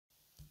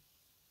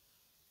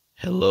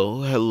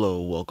Hello,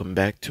 welcome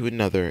back to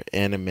another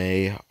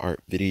anime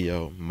art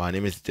video. My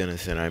name is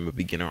Dennis and I'm a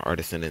beginner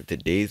artist, and in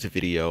today's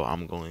video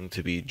I'm going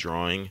to be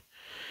drawing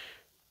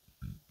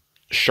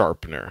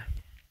Sharpener.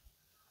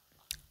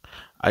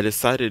 I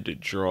decided to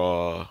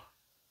draw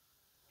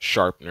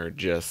Sharpener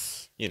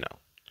just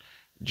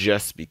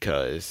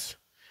because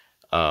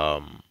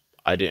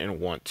I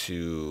didn't want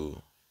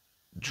to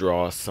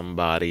draw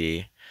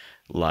somebody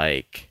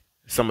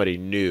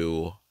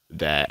new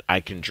that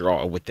I can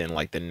draw within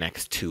like the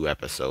next two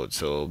episodes.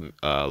 So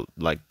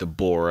like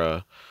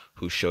Deborah,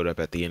 who showed up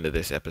at the end of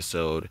this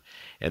episode,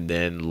 and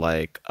then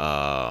what's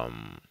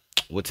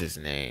his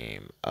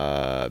name?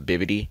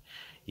 Bibbidi.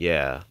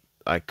 Yeah,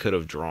 I could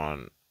have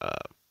drawn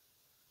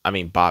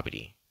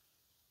Bobbity.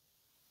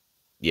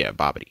 Yeah,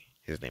 Bobbity.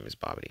 His name is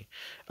Bobbity.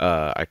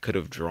 I could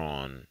have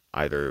drawn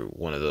either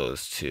one of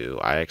those two.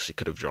 I actually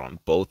could have drawn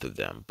both of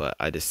them, but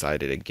I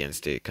decided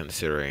against it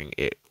considering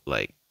it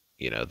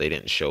they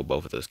didn't show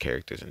both of those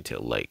characters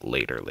until like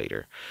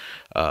later.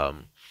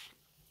 Um,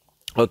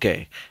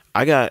 okay,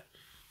 I got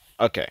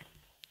okay.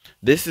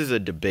 This is a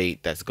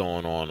debate that's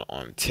going around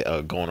on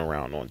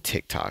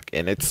TikTok,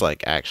 and it's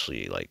like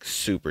actually like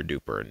super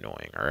duper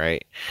annoying. All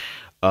right.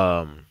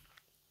 Um,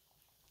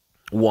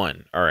 all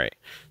right.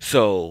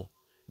 So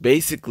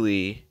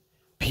basically,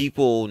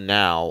 people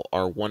now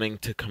are wanting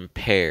to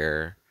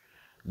compare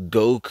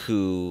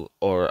Goku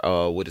or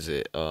what is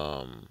it?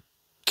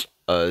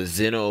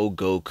 Zeno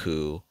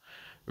Goku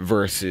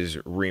versus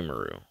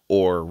Rimuru,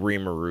 or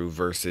Rimuru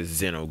versus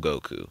Zeno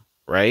Goku,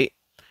 right?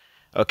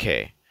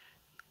 Okay.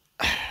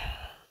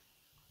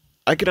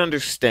 I could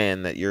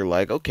understand that you're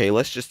like, okay,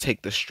 let's just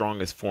take the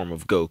strongest form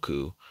of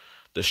Goku.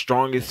 The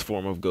strongest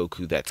form of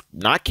Goku that's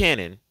not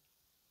canon.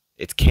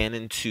 It's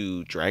canon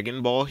to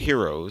Dragon Ball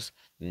Heroes,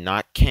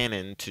 not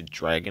canon to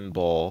Dragon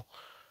Ball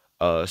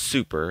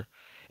Super.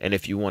 And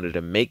if you wanted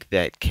to make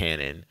that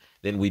canon,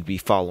 then we'd be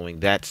following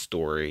that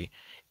story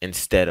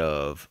instead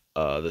of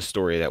the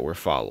story that we're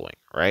following,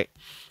 right?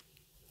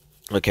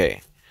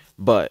 Okay,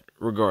 but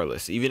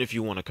regardless, even if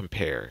you want to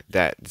compare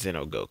that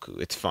Xenogoku,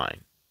 it's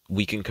fine.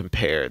 We can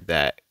compare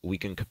that. We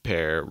can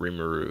compare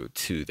Rimuru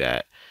to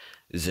that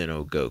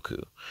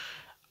Xenogoku.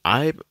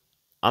 I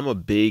I'm a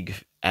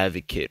big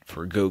advocate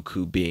for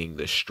Goku being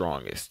the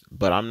strongest,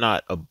 but I'm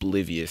not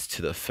oblivious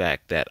to the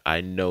fact that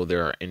I know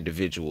there are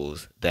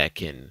individuals that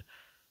can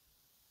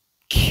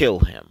kill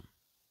him.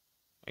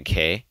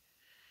 Okay,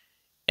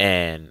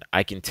 and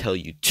I can tell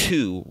you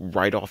two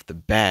right off the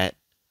bat.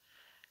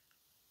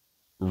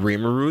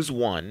 Rimuru's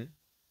one,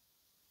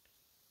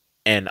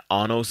 and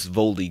Anos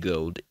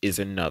Voligode is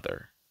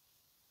another.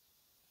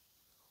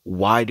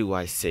 Why do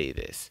I say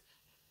this?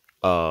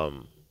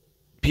 Um,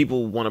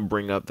 People want to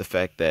bring up the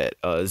fact that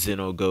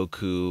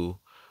Xenogoku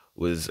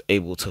was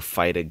able to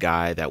fight a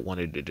guy that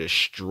wanted to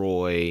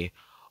destroy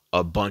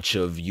a bunch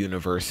of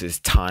universes'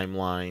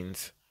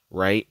 timelines,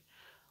 right?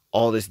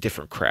 All this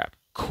different crap.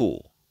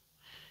 Cool.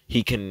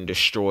 He can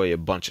destroy a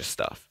bunch of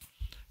stuff.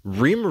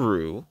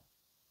 Rimuru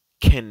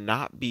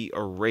cannot be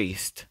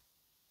erased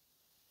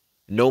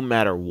no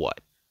matter what.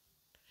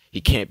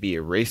 He can't be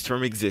erased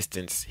from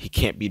existence. He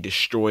can't be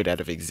destroyed out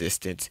of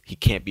existence. He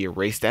can't be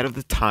erased out of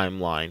the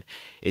timeline.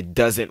 It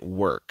doesn't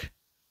work.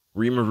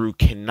 Rimuru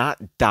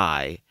cannot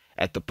die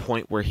at the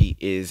point where he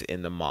is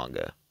in the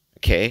manga.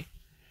 Okay?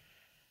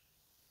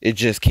 It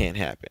just can't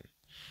happen.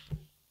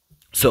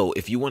 So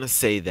if you want to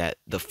say that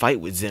the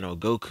fight with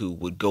Xenogoku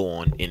would go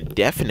on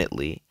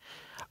indefinitely,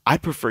 I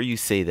prefer you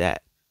say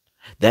that.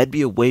 That'd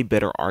be a way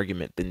better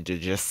argument than to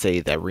just say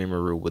that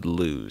Rimuru would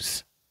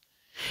lose.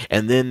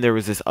 And then there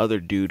was this other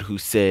dude who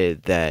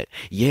said that,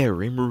 yeah,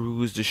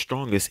 Rimuru is the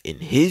strongest in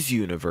his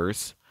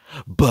universe,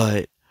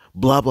 but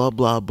blah, blah,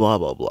 blah, blah,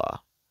 blah, blah.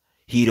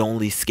 He'd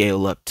only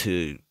scale up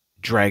to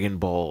Dragon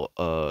Ball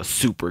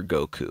Super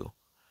Goku.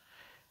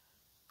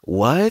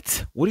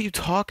 What? What are you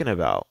talking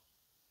about?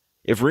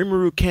 If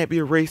Rimuru can't be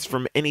erased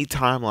from any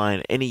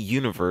timeline, any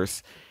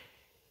universe,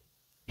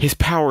 his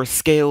power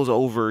scales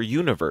over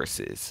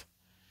universes.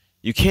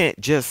 You can't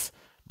just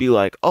be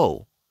like,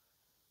 oh,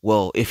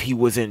 well, if he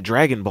was in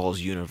Dragon Ball's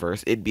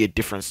universe, it'd be a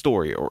different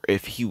story. Or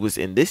if he was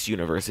in this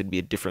universe, it'd be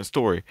a different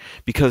story.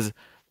 Because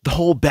the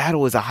whole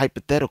battle is a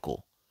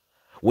hypothetical.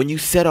 When you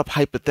set up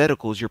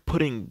hypotheticals, you're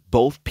putting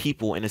both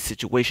people in a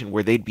situation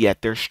where they'd be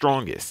at their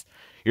strongest.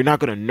 You're not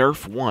going to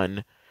nerf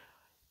one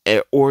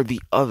or the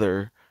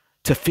other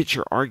to fit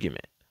your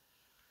argument.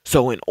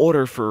 So in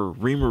order for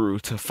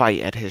Rimuru to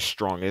fight at his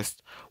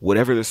strongest,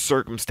 whatever the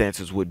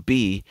circumstances would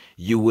be,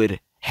 you would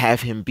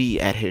have him be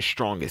at his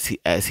strongest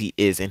as he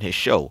is in his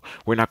show.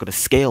 We're not going to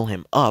scale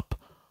him up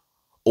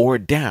or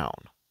down,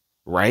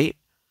 right?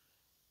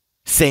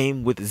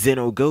 Same with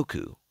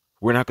Xenogoku.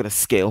 We're not going to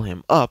scale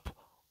him up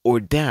or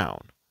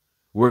down.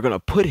 We're going to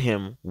put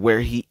him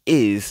where he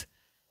is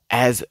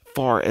as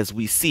far as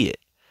we see it.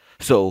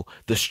 So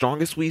the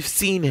strongest we've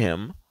seen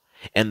him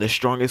and the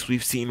strongest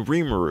we've seen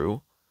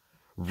Rimuru,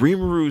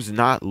 Rimuru's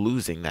not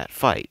losing that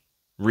fight.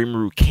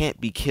 Rimuru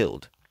can't be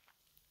killed.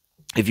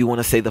 If you want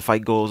to say the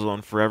fight goes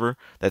on forever,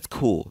 that's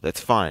cool. That's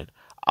fine.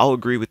 I'll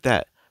agree with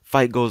that.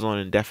 fight goes on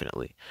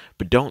indefinitely.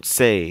 But don't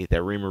say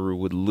that Rimuru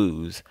would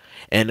lose,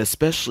 and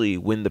especially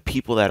when the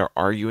people that are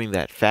arguing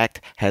that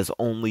fact has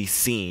only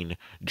seen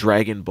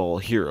Dragon Ball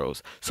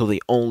Heroes, so they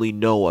only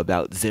know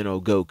about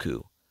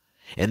Goku.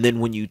 And then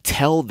when you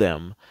tell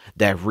them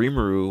that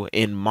Rimuru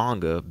in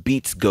manga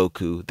beats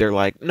Goku, they're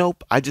like,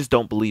 "Nope, I just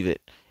don't believe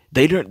it."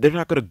 They're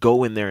not going to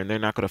go in there and they're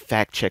not going to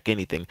fact check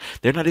anything.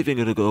 They're not even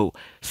going to go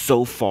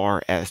so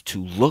far as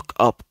to look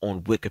up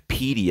on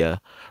Wikipedia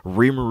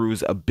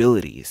Rimuru's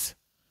abilities.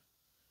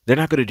 They're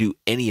not going to do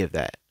any of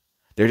that.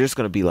 They're just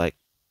going to be like,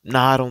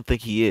 "Nah, I don't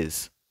think he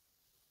is."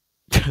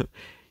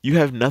 You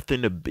have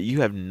nothing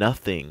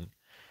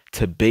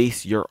to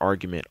base your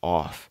argument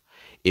off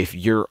if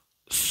your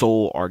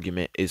sole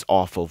argument is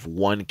off of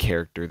one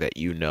character that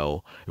you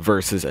know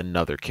versus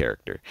another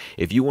character.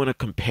 If you want to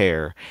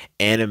compare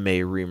anime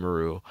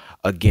Rimuru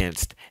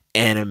against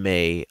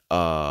anime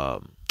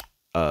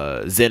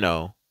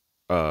Zeno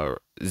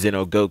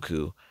Zeno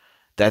Goku,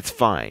 that's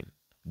fine.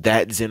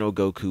 That Zeno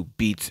Goku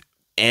beats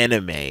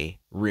anime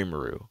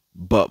Rimuru.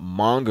 But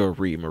manga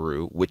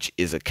Rimuru, which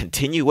is a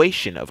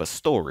continuation of a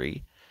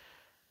story,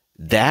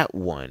 that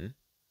one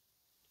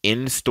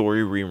in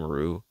story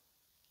Rimuru,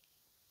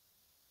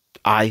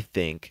 I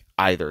think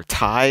either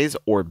ties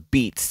or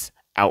beats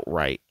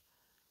outright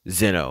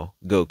Zeno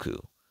Goku.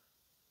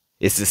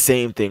 It's the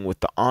same thing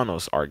with the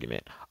Anos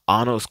argument.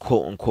 Anos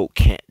quote unquote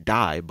can't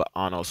die, but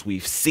Anos,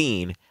 we've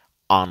seen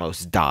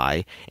Anos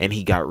die and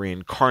he got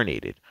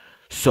reincarnated.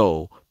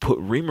 So put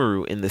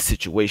Rimuru in the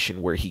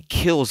situation where he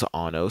kills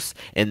Anos,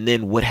 and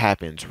then what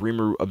happens?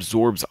 Rimuru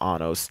absorbs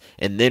Anos,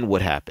 and then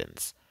what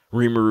happens?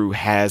 Rimuru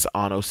has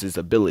Anos'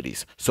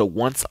 abilities. So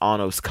once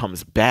Anos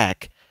comes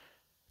back,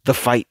 the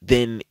fight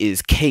then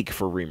is cake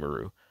for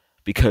Rimuru,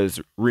 because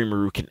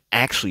Rimuru can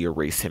actually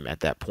erase him at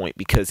that point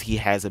because he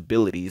has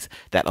abilities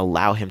that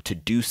allow him to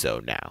do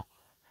so now.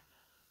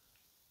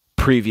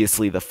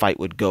 Previously, the fight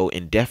would go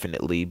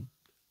indefinitely,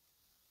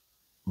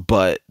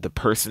 but the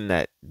person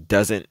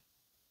that's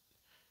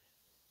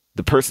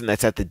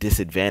at the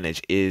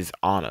disadvantage is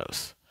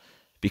Anos,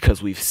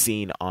 because we've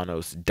seen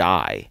Anos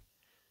die.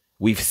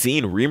 We've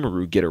seen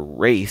Rimuru get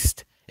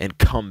erased and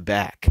come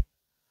back.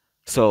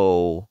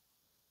 So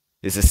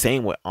it's the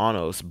same with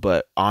Anos,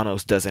 but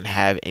Anos doesn't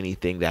have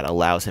anything that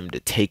allows him to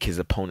take his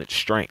opponent's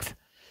strength.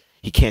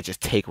 He can't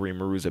just take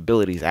Rimuru's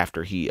abilities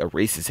after he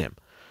erases him.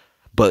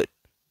 But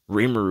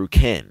Rimuru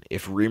can.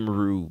 If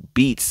Rimuru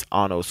beats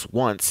Anos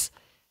once,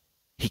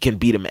 he can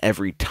beat him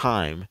every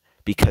time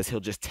because he'll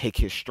just take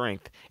his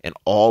strength and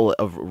all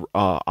of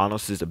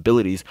Anos'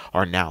 abilities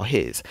are now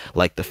his.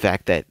 Like the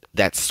fact that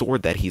that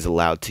sword that he's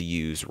allowed to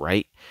use,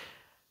 right?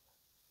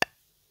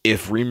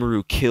 If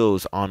Rimuru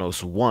kills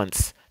Anos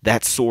once,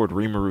 that sword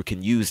Rimuru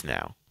can use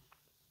now.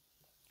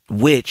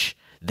 Which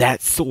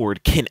that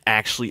sword can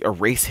actually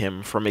erase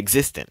him from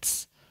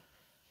existence.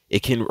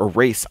 It can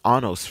erase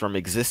Anos from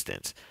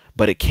existence,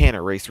 but it can't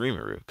erase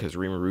Rimuru because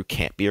Rimuru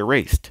can't be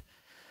erased.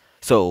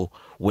 So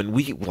when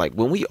we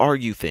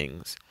argue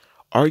things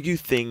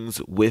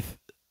with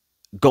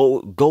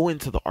go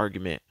into the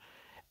argument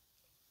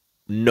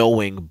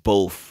knowing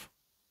both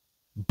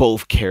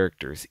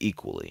characters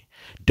equally.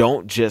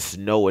 Don't just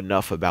know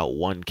enough about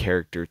one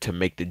character to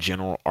make the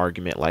general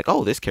argument like,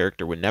 oh, this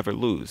character would never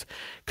lose,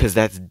 because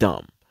that's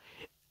dumb.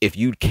 If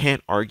you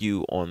can't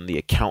argue on the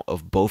account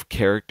of both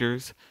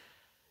characters,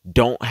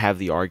 don't have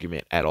the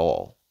argument at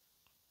all.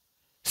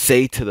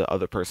 Say to the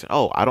other person,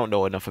 oh, I don't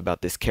know enough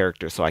about this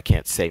character, so I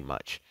can't say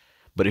much.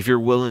 But if you're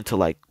willing to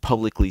like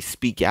publicly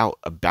speak out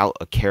about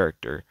a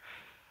character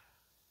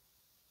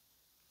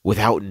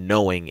without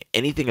knowing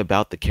anything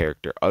about the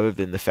character other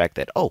than the fact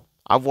that, oh,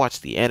 I've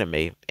watched the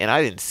anime and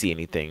I didn't see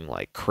anything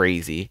like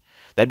crazy.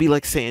 That'd be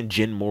like saying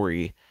Jin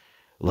Mori,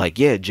 like,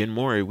 yeah, Jin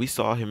Mori, we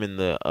saw him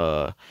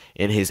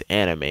in his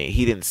anime.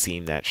 He didn't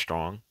seem that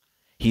strong.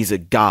 He's a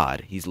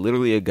god. He's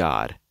literally a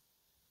god.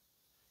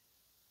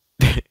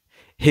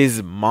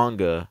 His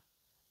manga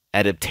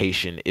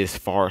adaptation is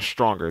far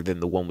stronger than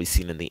the one we've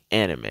seen in the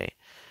anime.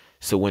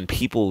 So when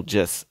people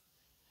just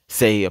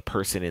say a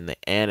person in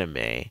the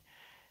anime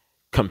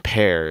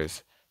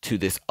compares to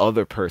this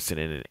other person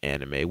in an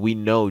anime, we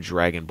know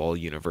Dragon Ball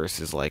universe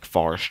is like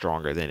far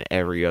stronger than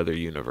every other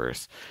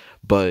universe.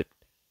 But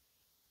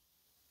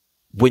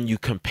when you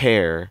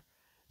compare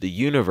the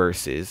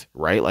universes,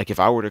 right? Like if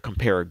I were to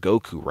compare a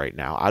Goku right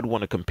now, I'd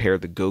want to compare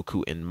the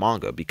Goku in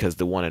manga because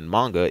the one in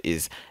manga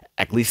is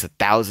at least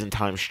 1,000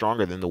 times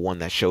stronger than the one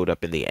that showed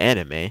up in the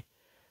anime.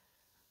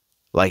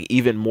 Like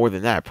even more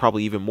than that,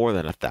 probably even more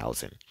than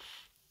 1,000.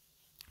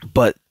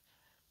 But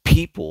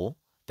people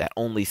that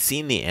only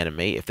seen the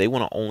anime, if they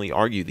want to only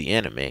argue the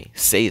anime,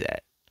 say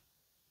that.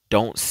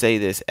 Don't say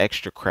this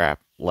extra crap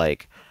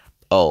like,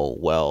 oh,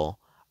 well,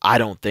 I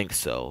don't think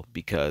so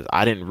because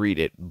I didn't read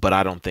it, but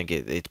I don't think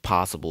it's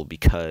possible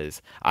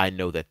because I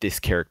know that this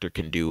character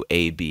can do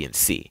A, B, and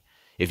C.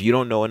 If you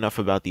don't know enough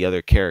about the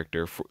other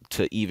character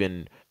to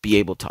even be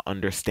able to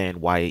understand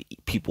why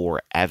people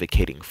were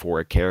advocating for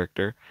a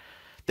character,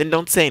 then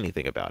don't say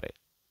anything about it.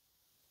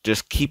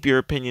 Just keep your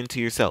opinion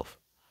to yourself.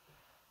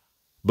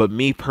 But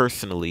me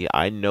personally,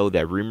 I know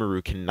that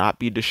Rimuru cannot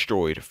be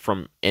destroyed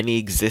from any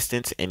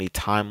existence, any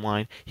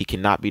timeline. He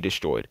cannot be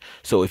destroyed.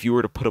 So if you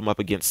were to put him up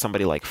against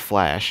somebody like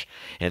Flash,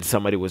 and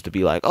somebody was to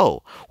be like,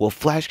 oh, well,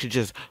 Flash could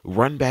just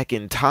run back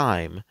in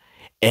time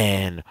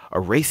and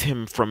erase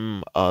him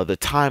from the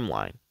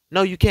timeline.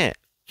 No, you can't.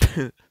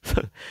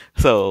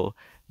 So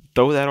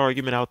throw that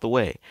argument out the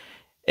way.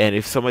 And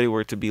if somebody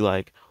were to be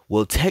like,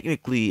 well,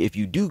 technically, if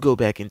you do go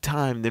back in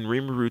time, then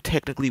Rimuru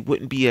technically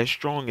wouldn't be as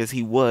strong as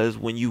he was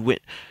when you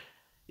went.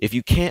 If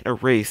you can't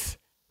erase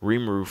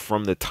Rimuru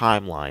from the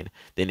timeline,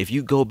 then if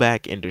you go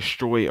back and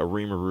destroy a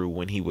Rimuru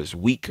when he was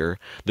weaker,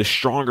 the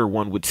stronger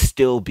one would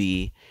still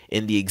be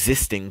in the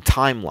existing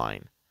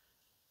timeline.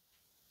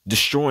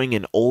 Destroying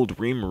an old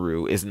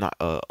Rimuru is not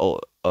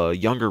a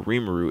younger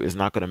Rimuru is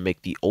not going to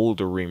make the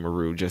older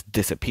Rimuru just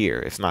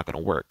disappear. It's not going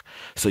to work.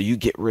 So you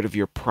get rid of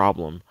your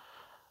problem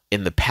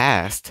in the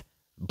past,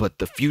 but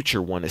the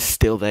future one is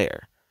still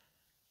there.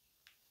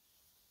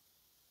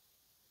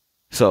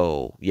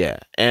 So yeah,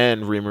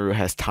 and Rimuru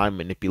has time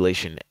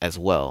manipulation as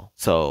well.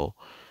 So,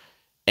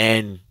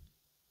 and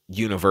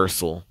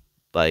universal,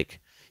 like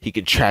he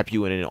can trap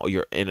you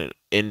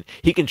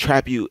he can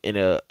trap you in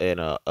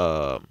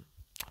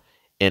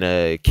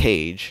a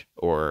cage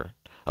or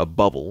a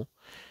bubble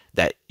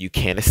that you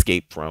can't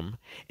escape from,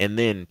 and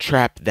then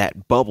trap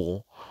that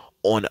bubble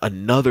on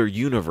another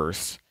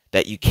universe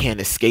that you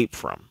can't escape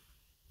from.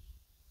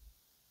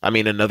 I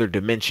mean, another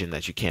dimension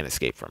that you can't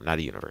escape from, not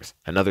a universe,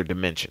 another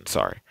dimension,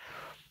 sorry.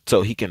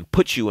 So he can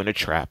put you in a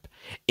trap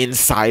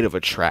inside of a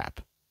trap.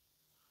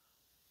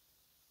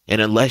 And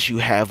unless you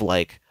have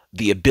like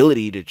the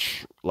ability to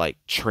like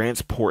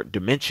transport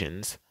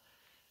dimensions,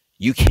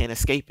 you can't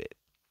escape it.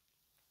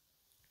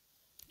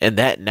 And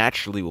that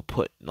naturally will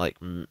put like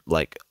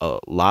a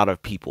lot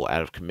of people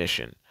out of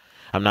commission.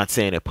 I'm not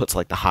saying it puts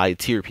like the high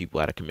tier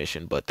people out of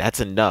commission, but that's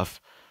enough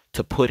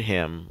to put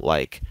him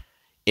like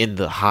in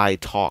the high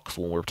talks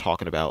when we're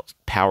talking about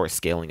power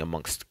scaling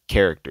amongst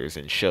characters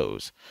and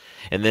shows.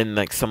 And then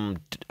like some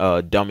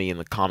dummy in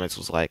the comments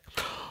was like,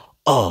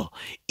 oh,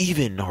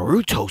 even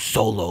Naruto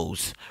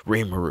solos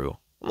Rimuru.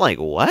 I'm like,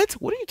 what?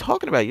 What are you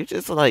talking about? You're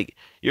just like,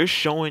 you're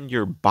showing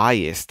you're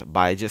biased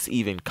by just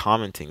even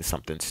commenting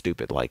something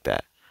stupid like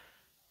that.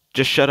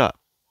 Just shut up.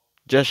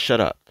 Just shut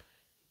up.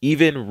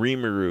 Even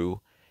Rimuru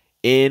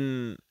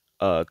in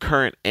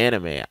current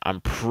anime,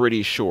 I'm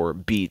pretty sure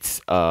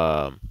beats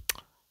uh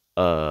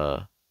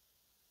anime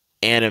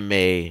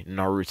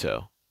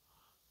Naruto.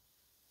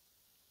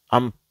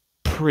 I'm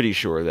pretty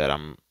sure that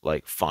I'm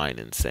like fine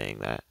in saying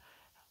that.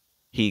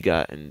 He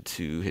got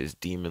into his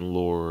demon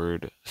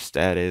lord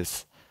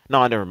status.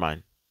 No, never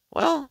mind.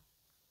 Well,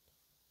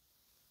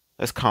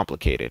 that's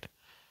complicated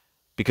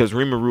because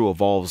Rimuru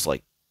evolves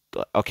like,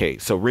 okay,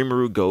 so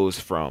Rimuru goes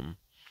from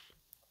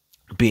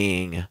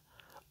being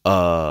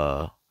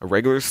a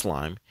regular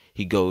slime,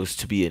 he goes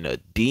to being a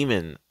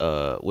demon,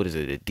 what is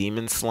it, a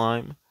demon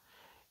slime,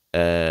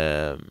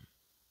 um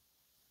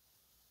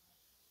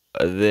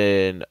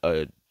then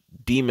a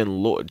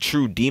demon lord,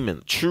 true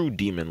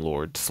demon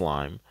lord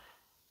slime,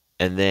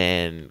 and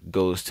then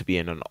goes to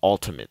being an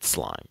ultimate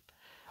slime.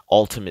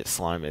 Ultimate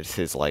slime is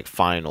his like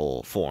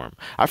final form.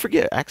 I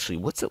forget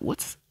actually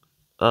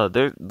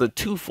there the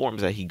two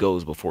forms that he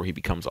goes before he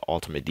becomes an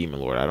ultimate demon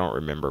lord. I don't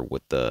remember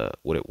what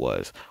it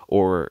was,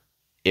 or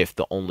if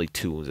the only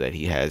two that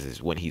he has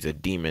is when he's a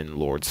demon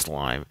lord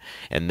slime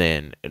and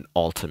then an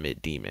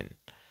ultimate demon.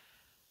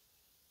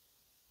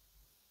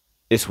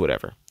 It's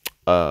whatever.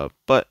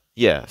 But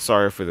yeah,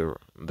 sorry for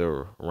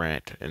the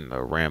rant and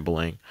the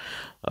rambling.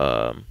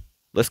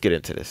 Let's get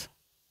into this.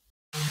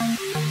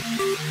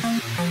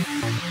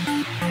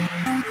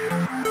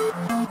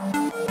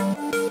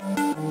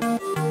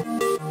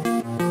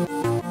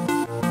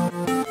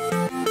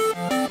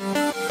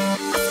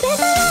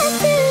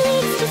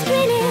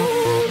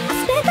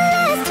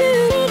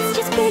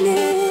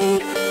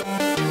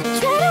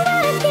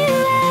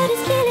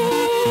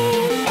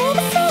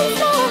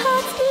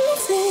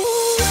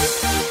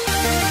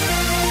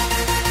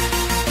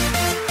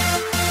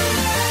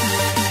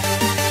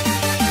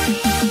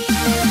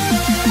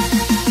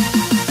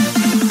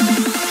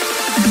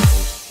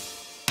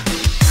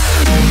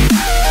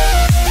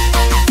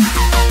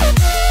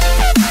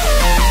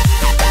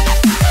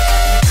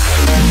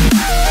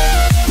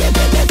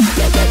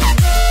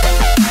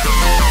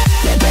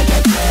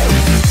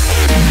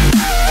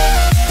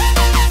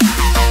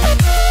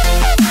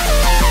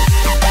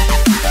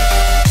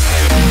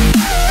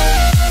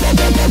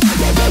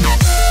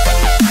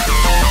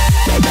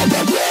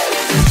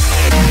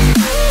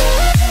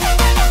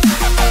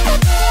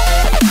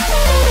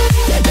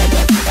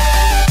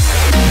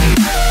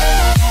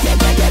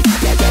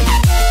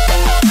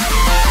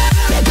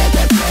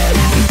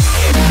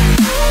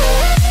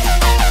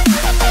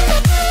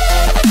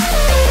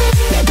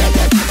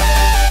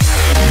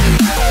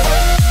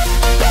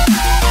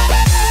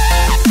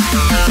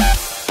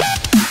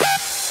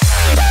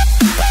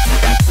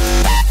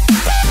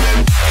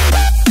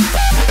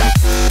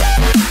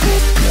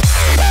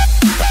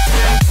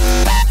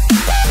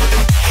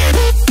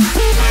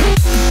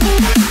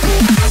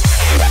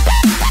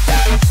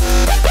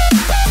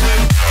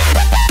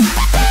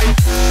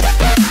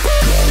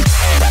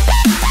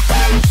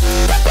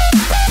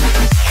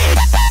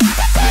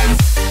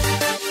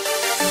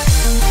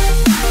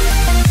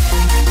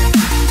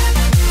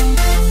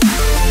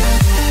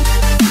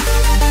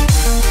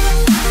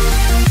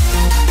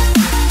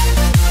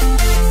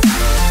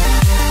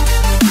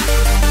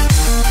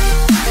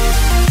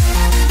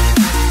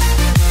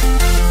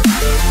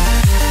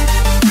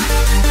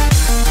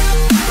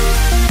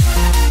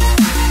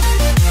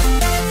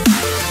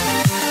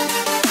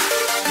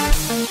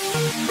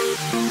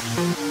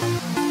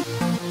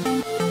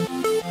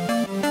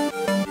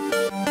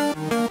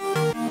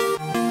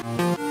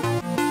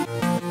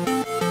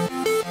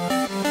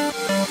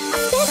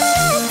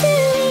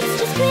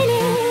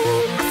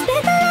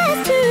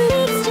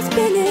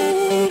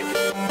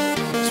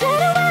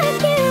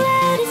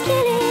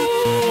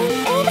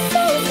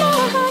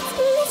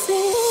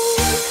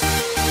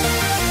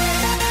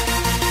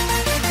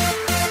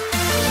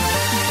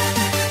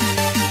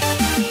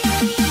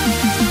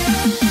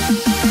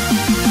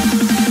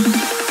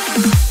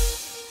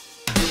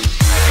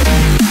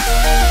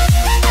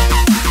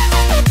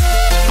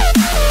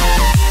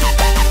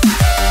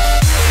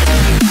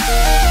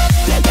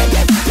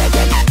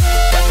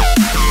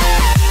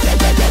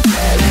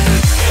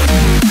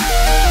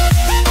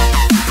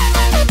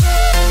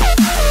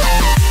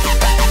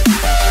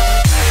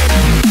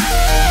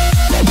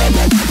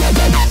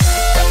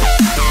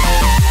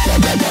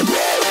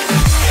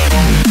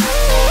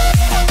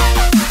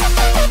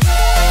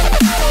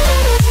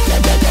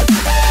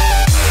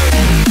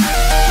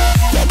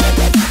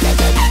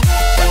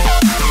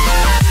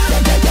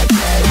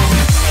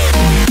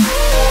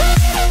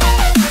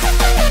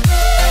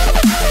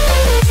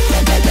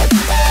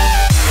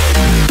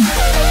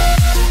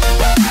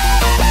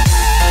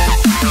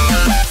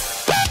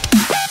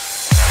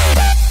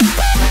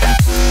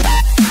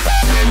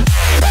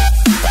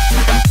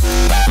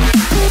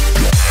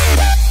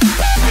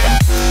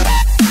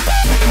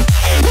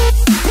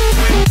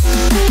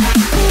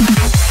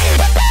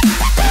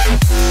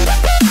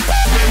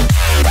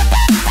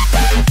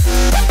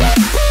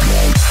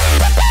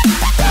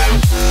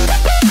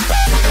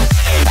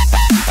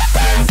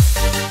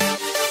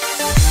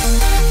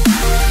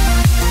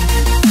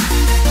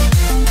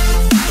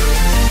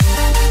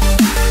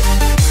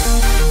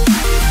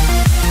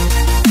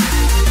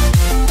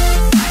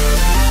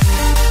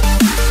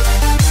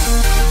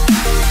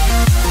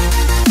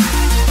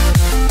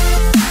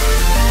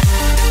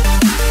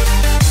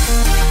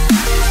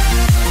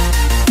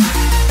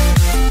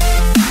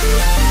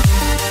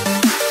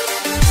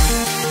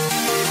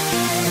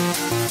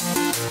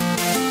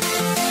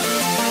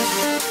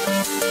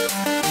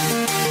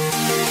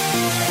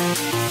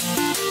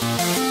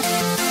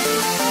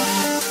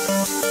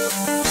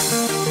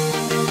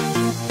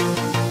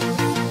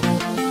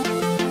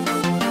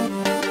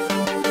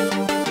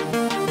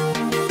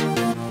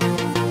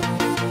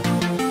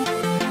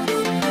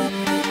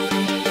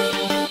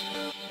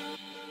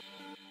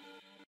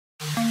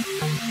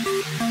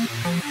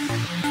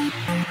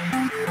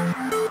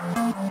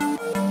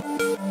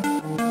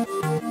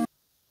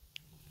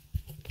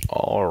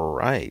 All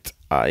right,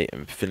 I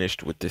am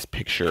finished with this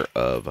picture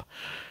of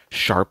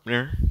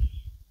Sharpener.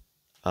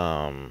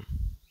 Um,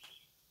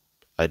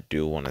 I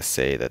do want to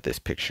say that this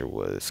picture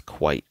was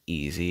quite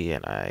easy,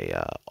 and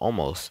I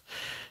almost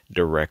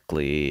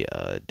directly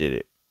did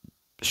it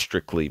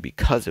strictly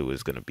because it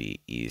was going to be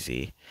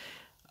easy.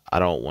 I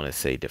don't want to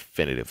say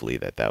definitively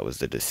that that was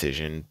the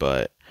decision,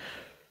 but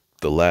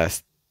the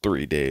last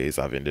 3 days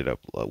I've ended up,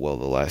 well,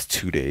 the last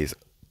 2 days,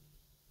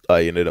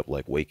 I ended up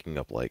like waking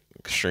up like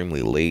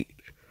extremely late.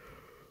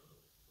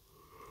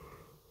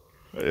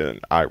 And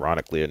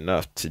ironically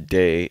enough,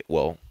 today,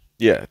 well,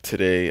 yeah,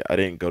 today I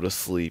didn't go to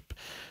sleep.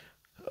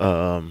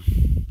 Um,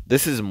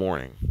 this is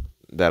morning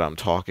that I'm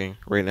talking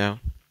right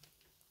now.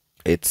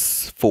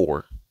 It's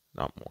 4,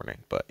 not morning,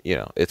 but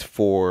it's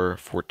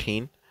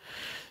 4:14.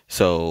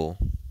 So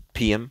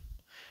PM.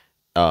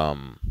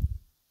 Um,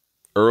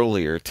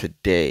 Earlier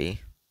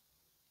today,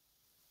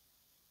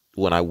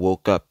 when I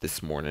woke up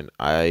this morning,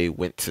 I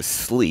went to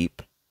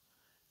sleep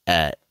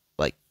at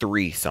like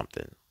 3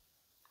 something,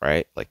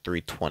 right? Like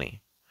 3:20.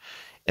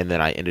 And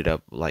then I ended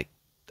up like,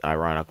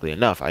 ironically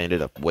enough, I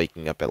ended up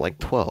waking up at like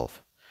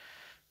 12,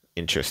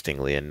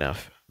 interestingly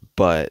enough.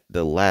 But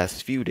the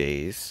last few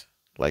days,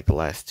 like the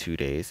last 2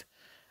 days,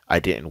 I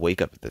didn't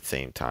wake up at the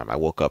same time. I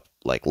woke up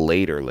like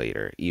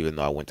later, even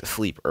though I went to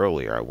sleep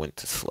earlier.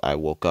 I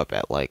woke up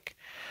at like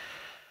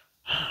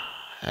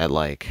at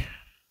like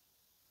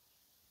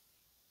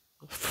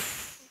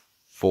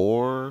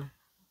 4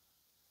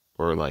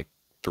 or like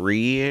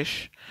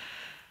 3-ish.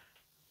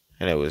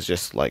 And it was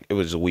just like, it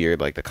was weird.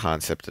 Like the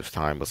concept of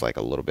time was like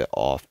a little bit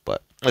off,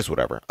 but it's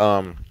whatever.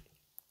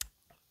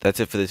 That's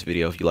it for this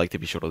video. If you liked it,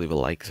 be sure to leave a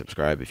like,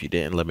 subscribe. If you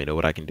didn't, let me know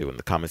what I can do in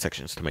the comment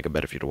sections to make it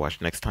better for you to watch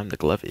next time. The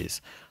glove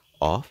is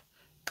off.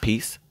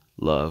 Peace,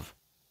 love.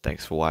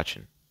 Thanks for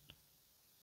watching.